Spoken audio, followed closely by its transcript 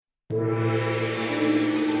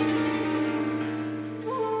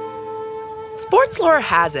Sports lore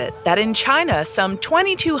has it that in China some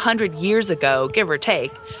 2,200 years ago, give or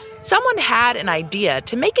take, someone had an idea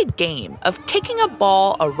to make a game of kicking a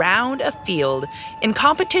ball around a field in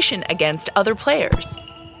competition against other players.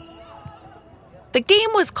 The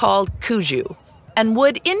game was called Cuju and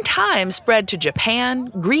would in time spread to Japan,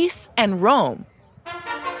 Greece, and Rome.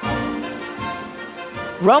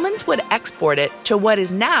 Romans would export it to what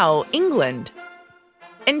is now England.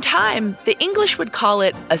 In time, the English would call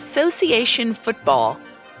it association football.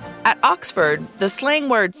 At Oxford, the slang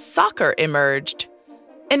word soccer emerged.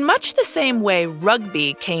 In much the same way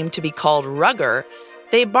rugby came to be called rugger,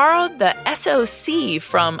 they borrowed the SOC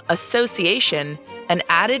from association and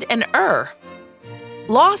added an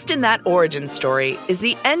Lost in that origin story is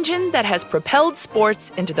the engine that has propelled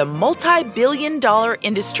sports into the multi-billion-dollar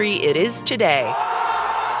industry it is today.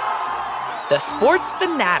 The sports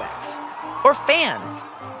fanatics, or fans,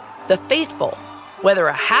 the faithful, whether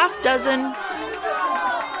a half dozen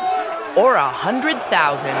or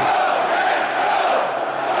 100,000.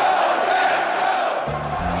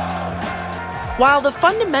 While the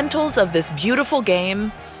fundamentals of this beautiful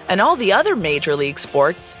game and all the other major league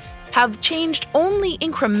sports have changed only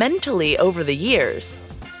incrementally over the years,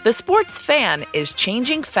 the sports fan is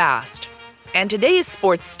changing fast, and today's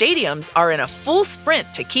sports stadiums are in a full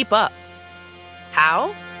sprint to keep up.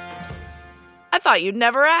 How? I thought you'd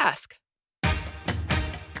never ask.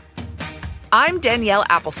 I'm Danielle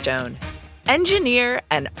Applestone, engineer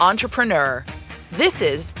and entrepreneur. This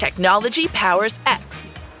is Technology Powers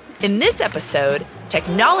X. In this episode,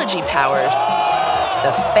 technology powers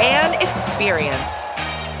the fan experience.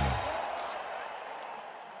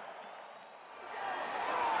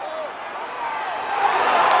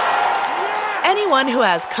 Anyone who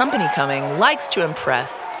has company coming likes to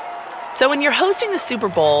impress. So when you're hosting the Super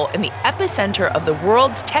Bowl in the epicenter of the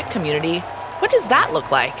world's tech community, what does that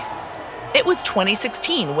look like? It was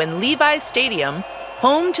 2016 when Levi's Stadium,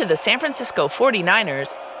 home to the San Francisco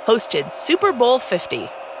 49ers, hosted Super Bowl 50.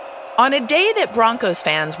 On a day that Broncos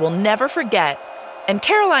fans will never forget, and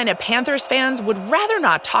Carolina Panthers fans would rather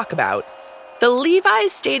not talk about, the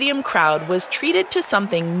Levi's Stadium crowd was treated to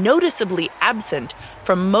something noticeably absent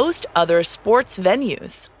from most other sports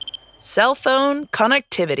venues: cell phone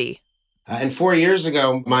connectivity. And 4 years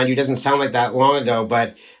ago, mind you, doesn't sound like that long ago,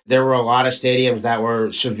 but there were a lot of stadiums that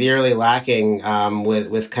were severely lacking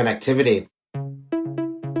with connectivity.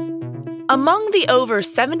 Among the over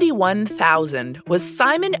 71,000 was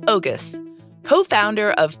Simon Ogus,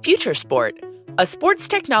 co-founder of FutureSport, a sports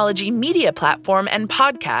technology media platform and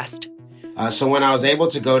podcast. So when I was able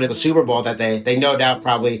to go to the Super Bowl, that they no doubt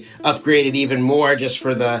probably upgraded even more just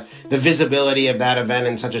for the visibility of that event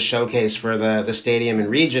and such a showcase for the stadium and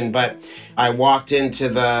region. But I walked into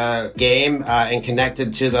the game and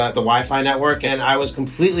connected to the Wi-Fi network, and I was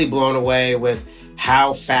completely blown away with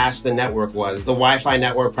how fast the network was. The Wi-Fi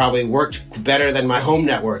network probably worked better than my home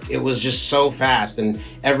network. It was just so fast, and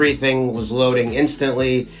everything was loading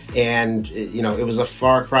instantly. And, it was a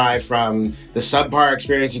far cry from the subpar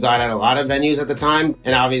experience you got at a lot of venues at the time.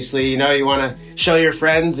 And obviously, you want to show your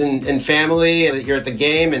friends and family that you're at the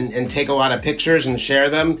game and take a lot of pictures and share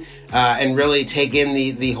them and really take in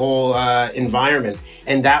the whole environment.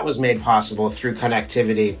 And that was made possible through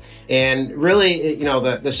connectivity. And really,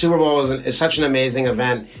 the Super Bowl is such an amazing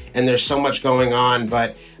event, and there's so much going on,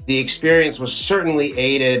 but the experience was certainly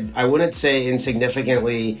aided, I wouldn't say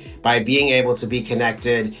insignificantly, by being able to be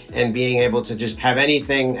connected and being able to just have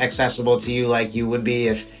anything accessible to you like you would be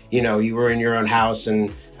if, you were in your own house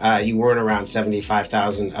and you weren't around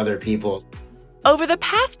 75,000 other people. Over the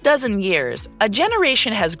past dozen years, a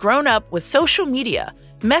generation has grown up with social media,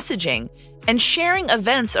 messaging, and sharing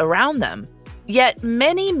events around them. Yet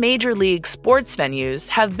many major league sports venues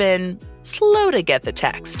have been slow to get the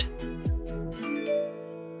text.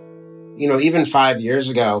 Even 5 years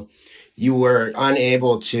ago, you were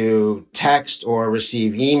unable to text or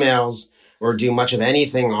receive emails or do much of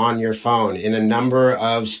anything on your phone in a number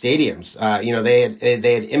of stadiums.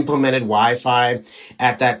 They had implemented Wi-Fi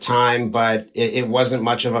at that time, but it wasn't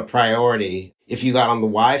much of a priority. If you got on the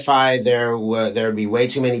Wi-Fi, there would be way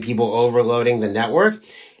too many people overloading the network.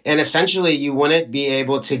 And essentially, you wouldn't be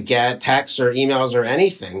able to get texts or emails or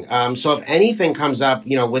anything. So if anything comes up,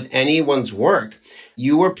 with anyone's work,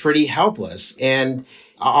 you were pretty helpless. And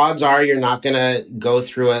odds are you're not going to go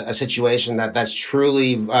through a situation that's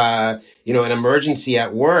truly, an emergency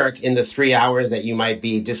at work in the 3 hours that you might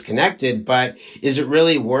be disconnected. But is it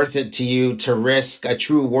really worth it to you to risk a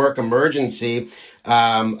true work emergency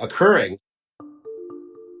occurring?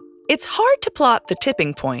 It's hard to plot the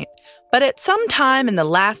tipping point, but at some time in the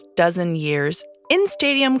last dozen years,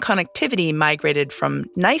 in-stadium connectivity migrated from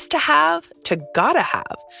nice to have to gotta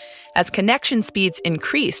have as connection speeds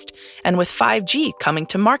increased and with 5G coming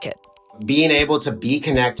to market. Being able to be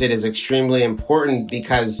connected is extremely important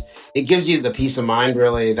because it gives you the peace of mind,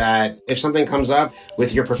 really, that if something comes up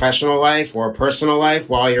with your professional life or personal life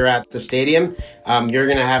while you're at the stadium, you're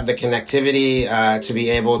going to have the connectivity to be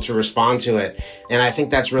able to respond to it. And I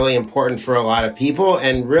think that's really important for a lot of people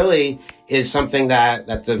and really is something that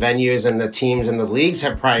the venues and the teams and the leagues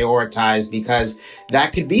have prioritized because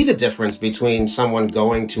that could be the difference between someone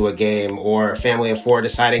going to a game or a family of four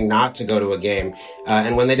deciding not to go to a game.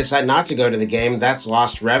 And when they decide not to go to the game, that's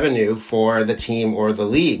lost revenue for the team or the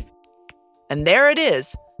league. And there it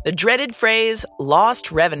is, the dreaded phrase,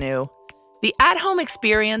 lost revenue. The at-home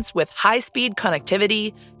experience with high-speed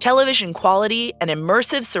connectivity, television quality, and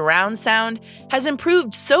immersive surround sound has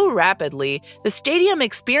improved so rapidly, the stadium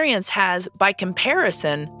experience has, by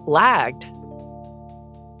comparison, lagged.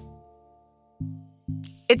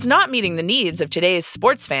 It's not meeting the needs of today's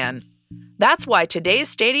sports fan. That's why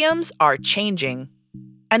today's stadiums are changing.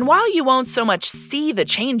 And while you won't so much see the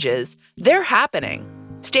changes, they're happening.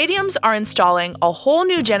 Stadiums are installing a whole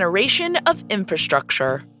new generation of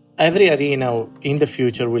infrastructure. Every arena in the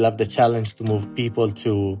future will have the challenge to move people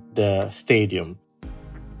to the stadium.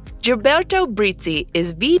 Gilberto Brizzi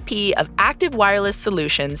is VP of Active Wireless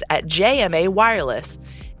Solutions at JMA Wireless,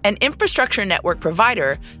 an infrastructure network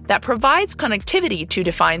provider that provides connectivity to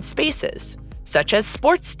defined spaces, such as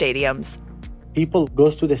sports stadiums. People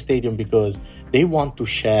go to the stadium because they want to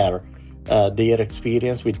share their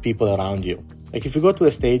experience with people around you. Like if you go to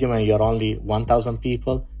a stadium and you're only 1,000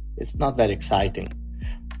 people, it's not very exciting.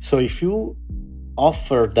 So if you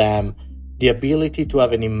offer them the ability to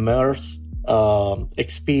have an immersive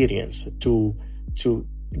experience, to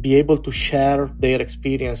be able to share their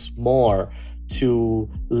experience more, to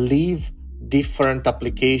live different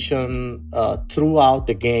application throughout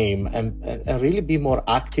the game and really be more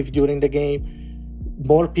active during the game,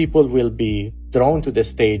 more people will be drawn to the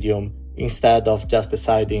stadium instead of just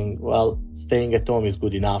deciding, well, staying at home is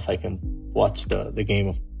good enough. I can watch the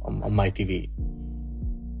game on my TV.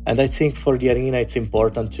 And I think for the arena, it's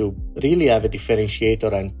important to really have a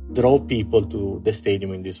differentiator and draw people to the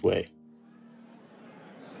stadium in this way.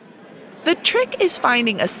 The trick is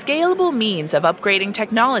finding a scalable means of upgrading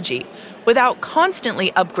technology without constantly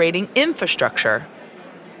upgrading infrastructure.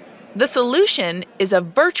 The solution is a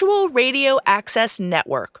virtual radio access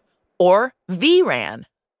network, or vRAN.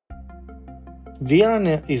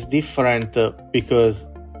 vRAN is different because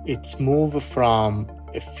it's moved from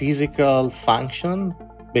a physical function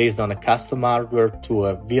based on a custom hardware to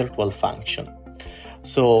a virtual function.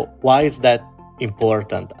 So why is that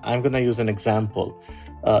important? I'm going to use an example.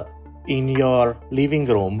 In your living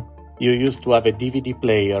room, you used to have a DVD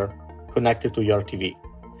player connected to your TV.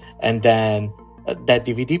 And then that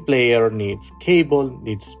DVD player needs cable,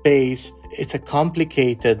 needs space. It's a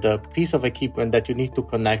complicated piece of equipment that you need to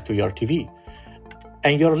connect to your TV.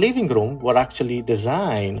 And your living room were actually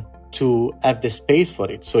designed to have the space for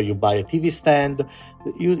it. So you buy a TV stand,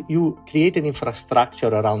 you create an infrastructure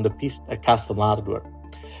around a custom hardware.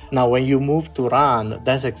 Now, when you move to RAN,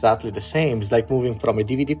 that's exactly the same. It's like moving from a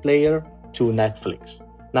DVD player to Netflix.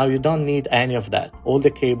 Now you don't need any of that. All the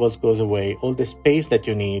cables goes away. All the space that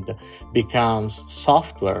you need becomes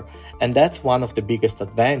software. And that's one of the biggest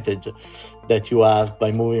advantages that you have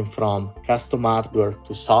by moving from custom hardware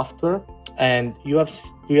to software. And you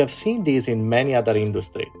have seen this in many other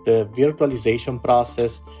industries. The virtualization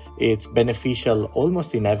process, it's beneficial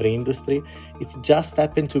almost in every industry. It's just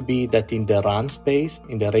happened to be that in the RAN space,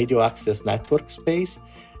 in the radio access network space,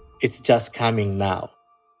 it's just coming now.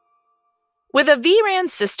 With a vRAN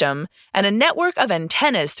system and a network of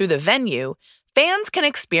antennas through the venue, fans can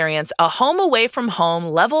experience a home away from home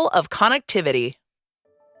level of connectivity.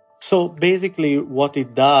 So basically what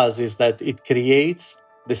it does is that it creates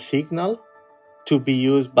the signal to be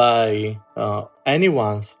used by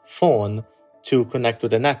anyone's phone to connect to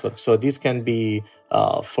the network. So this can be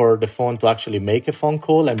for the phone to actually make a phone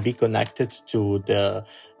call and be connected to the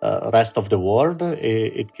rest of the world.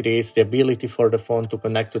 It creates the ability for the phone to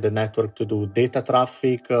connect to the network to do data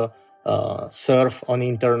traffic, surf on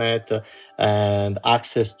internet, and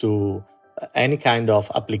access to any kind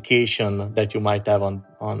of application that you might have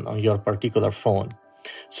on your particular phone.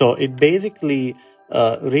 So it basically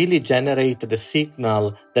really generate the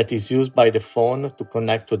signal that is used by the phone to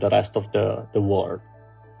connect to the rest of the world.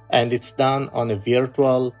 And it's done on a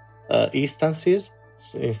virtual instances,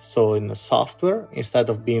 so in a software, instead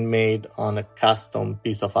of being made on a custom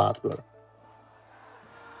piece of hardware.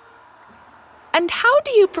 And how do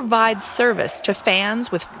you provide service to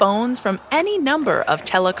fans with phones from any number of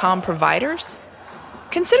telecom providers?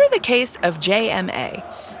 Consider the case of JMA,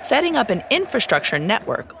 setting up an infrastructure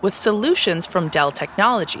network with solutions from Dell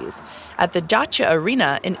Technologies at the Dacia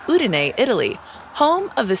Arena in Udine, Italy,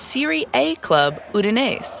 home of the Serie A club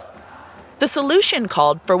Udinese. The solution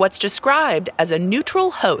called for what's described as a neutral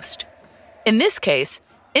host, in this case,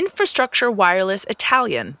 Infrastructure Wireless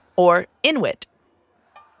Italian, or INWIT.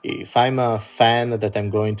 If I'm a fan that I'm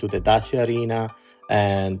going to the Dacia Arena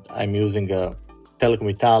and I'm using a Telecom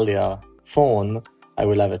Italia phone, I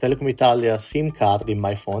will have a Telecom Italia SIM card in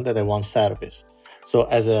my phone that I want service. So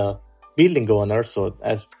as a building owner, so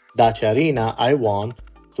as Dacia Arena, I want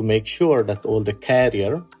to make sure that all the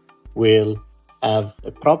carrier will have a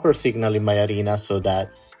proper signal in my arena so that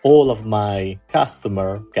all of my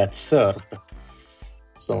customer gets served.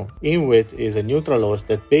 So INWIT is a neutral host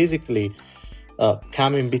that basically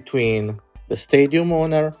come in between the stadium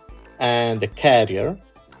owner and the carrier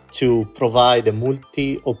to provide a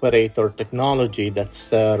multi-operator technology that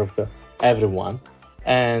serves everyone.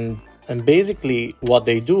 And basically what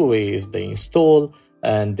they do is they install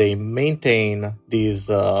and they maintain this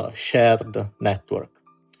shared network.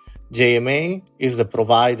 JMA is the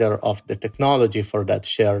provider of the technology for that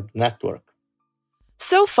shared network.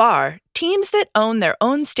 So far, teams that own their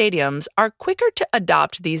own stadiums are quicker to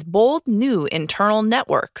adopt these bold new internal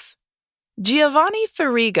networks. Giovanni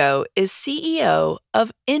Ferigo is CEO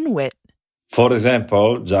of INWIT. For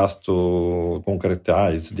example, just to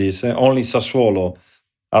concretize this, only Sassuolo,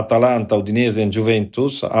 Atalanta, Udinese, and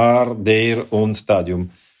Juventus are their own stadium.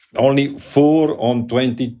 Only 4 on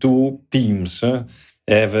 22 teams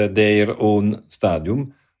have their own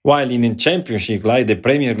stadium, while in a championship like the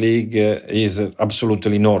Premier League is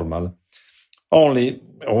absolutely normal. Only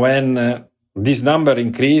when this number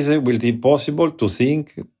increases will it be possible to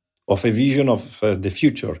think of a vision of the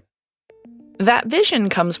future. That vision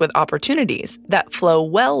comes with opportunities that flow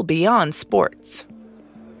well beyond sports.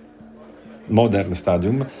 Modern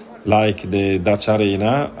stadiums, like the Dacia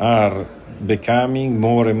Arena, are becoming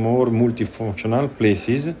more and more multifunctional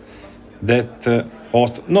places that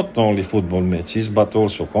host not only football matches, but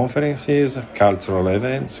also conferences, cultural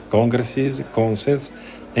events, congresses, concerts,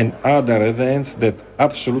 and other events that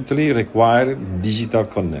absolutely require digital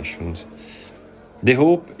connections. The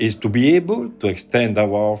hope is to be able to extend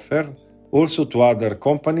our offer also to other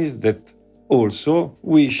companies that also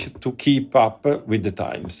wish to keep up with the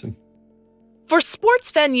times. For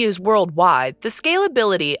sports venues worldwide, the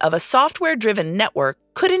scalability of a software-driven network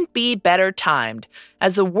couldn't be better timed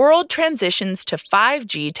as the world transitions to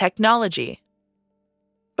 5G technology.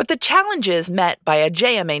 But the challenges met by a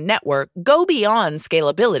JMA network go beyond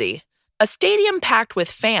scalability. A stadium packed with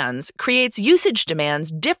fans creates usage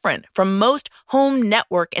demands different from most home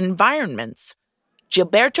network environments.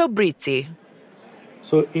 Gilberto Brizzi.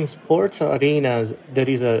 So in sports arenas, there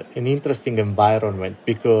is an interesting environment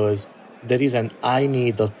because there is an high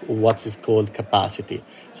need of what is called capacity.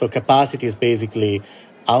 So capacity is basically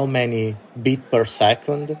how many bits per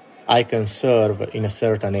second I can serve in a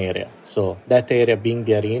certain area. So that area being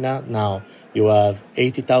the arena, now you have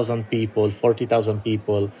 80,000 people, 40,000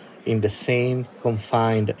 people in the same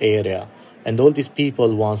confined area. And all these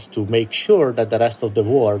people want to make sure that the rest of the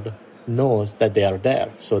world knows that they are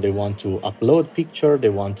there. So they want to upload picture, they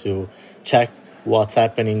want to check what's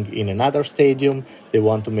happening in another stadium. They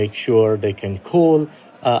want to make sure they can call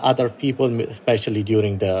other people, especially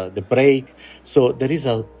during the break. So there is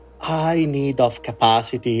a high need of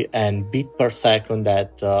capacity and bit per second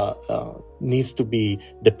that needs to be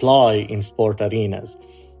deployed in sport arenas.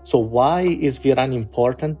 So why is vRAN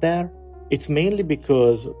important there? It's mainly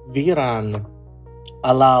because vRAN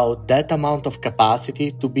allow that amount of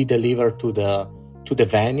capacity to be delivered to the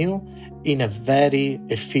venue in a very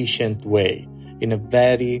efficient way, in a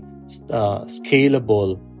very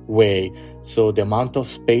scalable way. So the amount of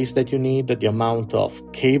space that you need, the amount of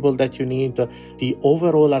cable that you need, the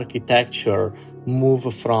overall architecture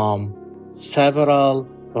move from several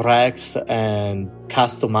racks and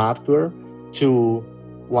custom hardware to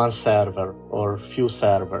one server or few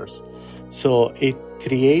servers. So it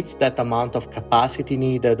creates that amount of capacity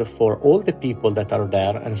needed for all the people that are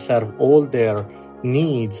there and serve all their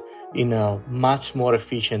needs in a much more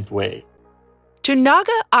efficient way. To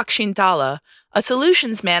Naga Akshintala, a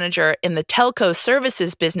solutions manager in the telco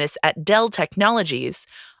services business at Dell Technologies,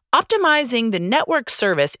 optimizing the network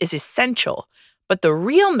service is essential, but the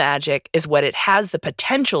real magic is what it has the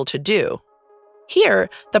potential to do. Here,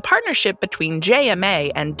 the partnership between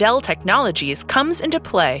JMA and Dell Technologies comes into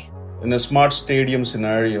play. In a smart stadium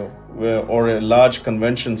scenario or a large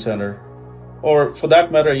convention center, or for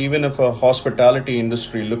that matter, even if a hospitality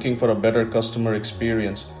industry looking for a better customer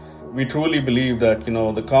experience. We truly believe that,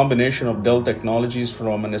 the combination of Dell Technologies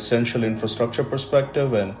from an essential infrastructure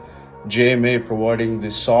perspective and JMA providing the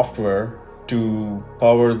software to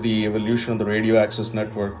power the evolution of the radio access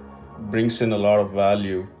network brings in a lot of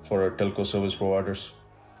value for our telco service providers.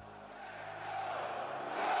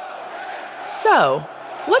 So,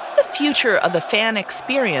 what's the future of the fan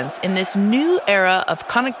experience in this new era of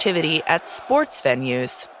connectivity at sports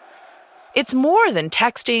venues? It's more than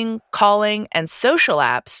texting, calling, and social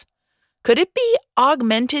apps. Could it be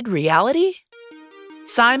augmented reality?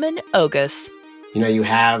 Simon Ogus. You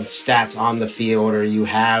have stats on the field, or you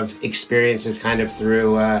have experiences kind of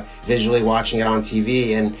through visually watching it on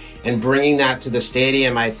TV, and bringing that to the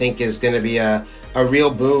stadium, I think, is going to be a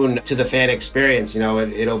real boon to the fan experience.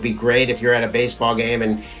 It'll be great if you're at a baseball game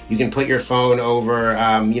and you can put your phone over,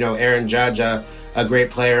 Aaron Judge, a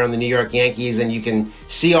great player on the New York Yankees, and you can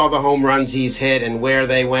see all the home runs he's hit and where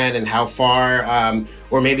they went and how far,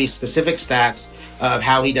 or maybe specific stats of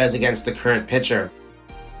how he does against the current pitcher.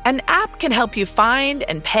 An app can help you find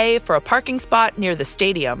and pay for a parking spot near the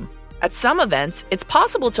stadium. At some events, it's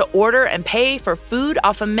possible to order and pay for food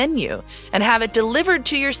off a menu and have it delivered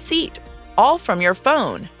to your seat, all from your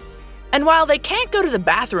phone. And while they can't go to the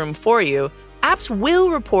bathroom for you, apps will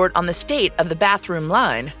report on the state of the bathroom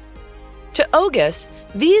line. To Ogus,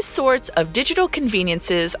 these sorts of digital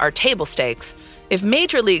conveniences are table stakes if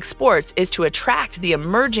Major League Sports is to attract the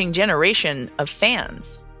emerging generation of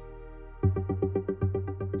fans.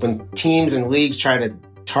 When teams and leagues try to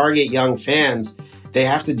target young fans, they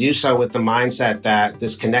have to do so with the mindset that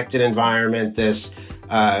this connected environment, this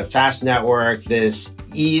fast network, this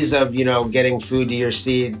ease of, getting food to your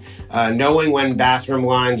seat, knowing when bathroom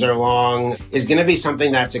lines are long is going to be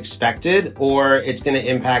something that's expected, or it's going to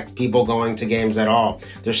impact people going to games at all.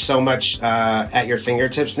 There's so much at your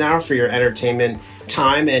fingertips now for your entertainment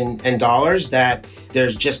time and dollars that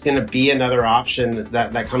there's just going to be another option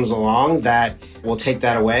that comes along that will take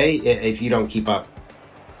that away if you don't keep up.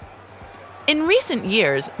 In recent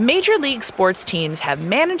years, Major League sports teams have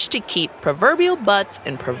managed to keep proverbial butts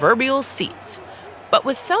in proverbial seats. But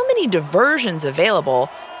with so many diversions available,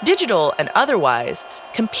 digital and otherwise,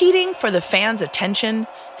 competing for the fans' attention,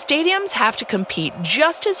 stadiums have to compete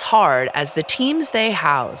just as hard as the teams they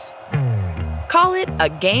house. Call it a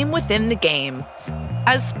game within the game.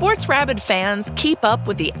 As sports rabid fans keep up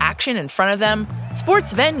with the action in front of them,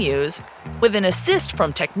 sports venues, with an assist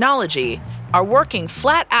from technology, are working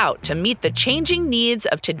flat out to meet the changing needs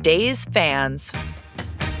of today's fans.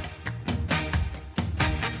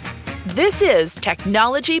 This is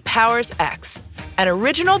Technology Powers X, an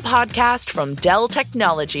original podcast from Dell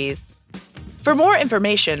Technologies. For more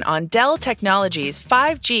information on Dell Technologies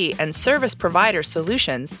 5G and service provider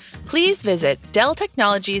solutions, please visit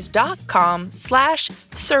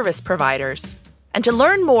delltechnologies.com/service providers. And to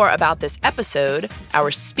learn more about this episode,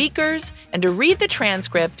 our speakers, and to read the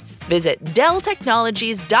transcript, visit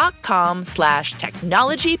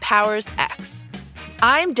delltechnologies.com/technologypowersx.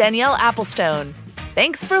 I'm Danielle Applestone.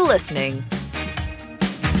 Thanks for listening.